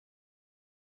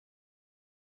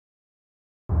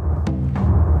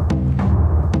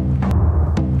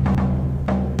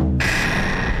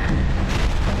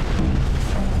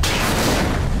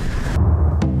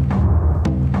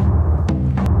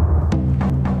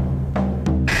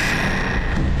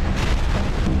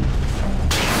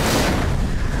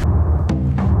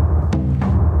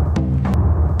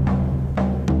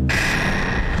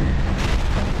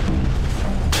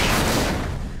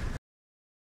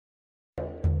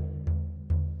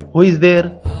Who is there?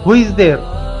 Who is there?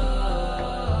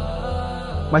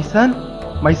 My son?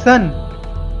 My son?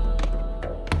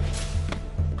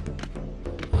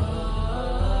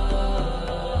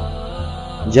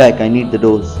 Jack, I need the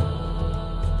dose.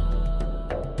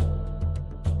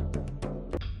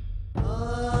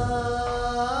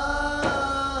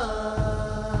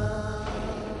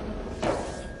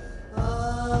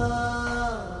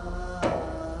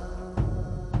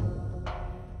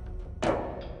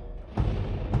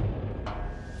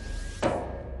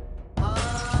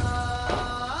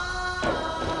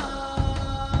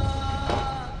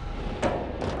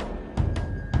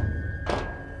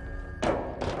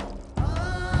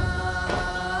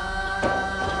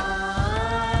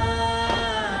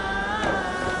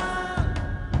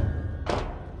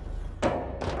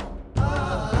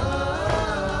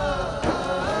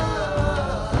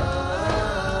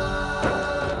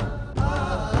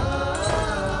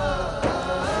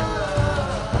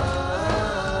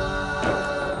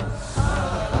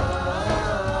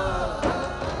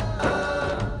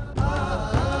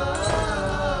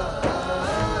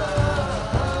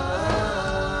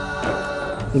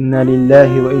 Inna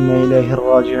lillahi wa inna ilayhi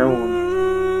raji'un.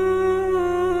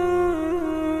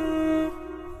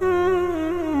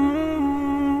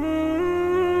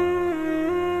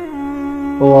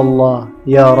 O Allah,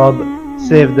 Ya Rabb,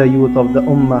 save the youth of the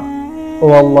Ummah.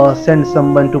 O Allah, send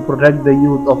someone to protect the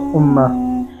youth of Ummah.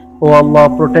 O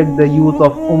Allah, protect the youth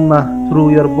of Ummah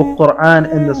through your book Quran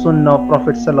and the Sunnah of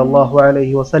Prophet sallallahu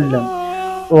alaihi wasallam.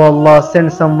 O Allah,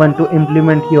 send someone to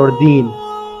implement your deen.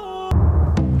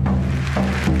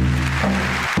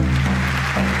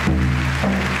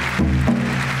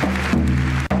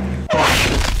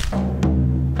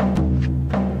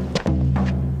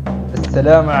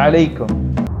 Assalamu alaikum.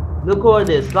 Look over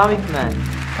the Islamic man.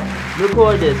 Look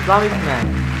over the Islamic man.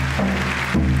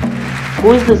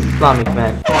 Who is this Islamic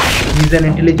man? He is an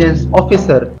intelligence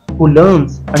officer who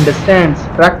learns, understands,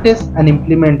 practices and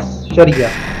implements Sharia.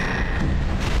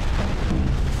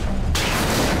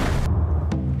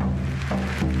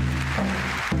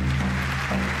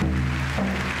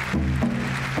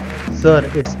 Sir,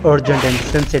 it's urgent and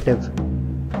sensitive.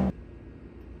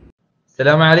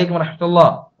 Assalamu alaikum wa rahmatullah.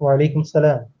 Wa alaikum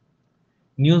salam.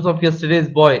 News of yesterday's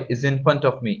boy is in front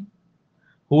of me.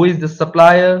 Who is the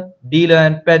supplier, dealer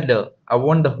and peddler? I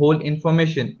want the whole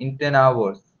information in 10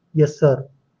 hours. Yes, sir.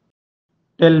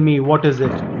 Tell me, what is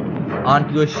it?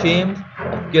 Aren't you ashamed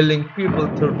of killing people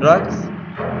through drugs?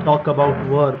 Talk about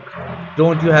work.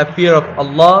 Don't you have fear of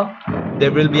Allah?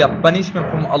 There will be a punishment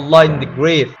from Allah in the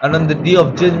grave and on the day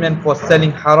of judgment for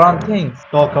selling haram things.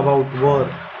 Talk about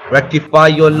work. Rectify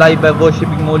your life by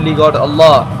worshipping only God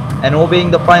Allah and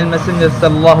obeying the final messenger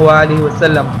sallallahu alaihi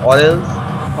wasallam, or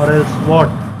else What?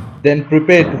 then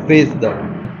prepare to face the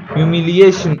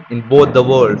humiliation in both the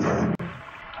worlds.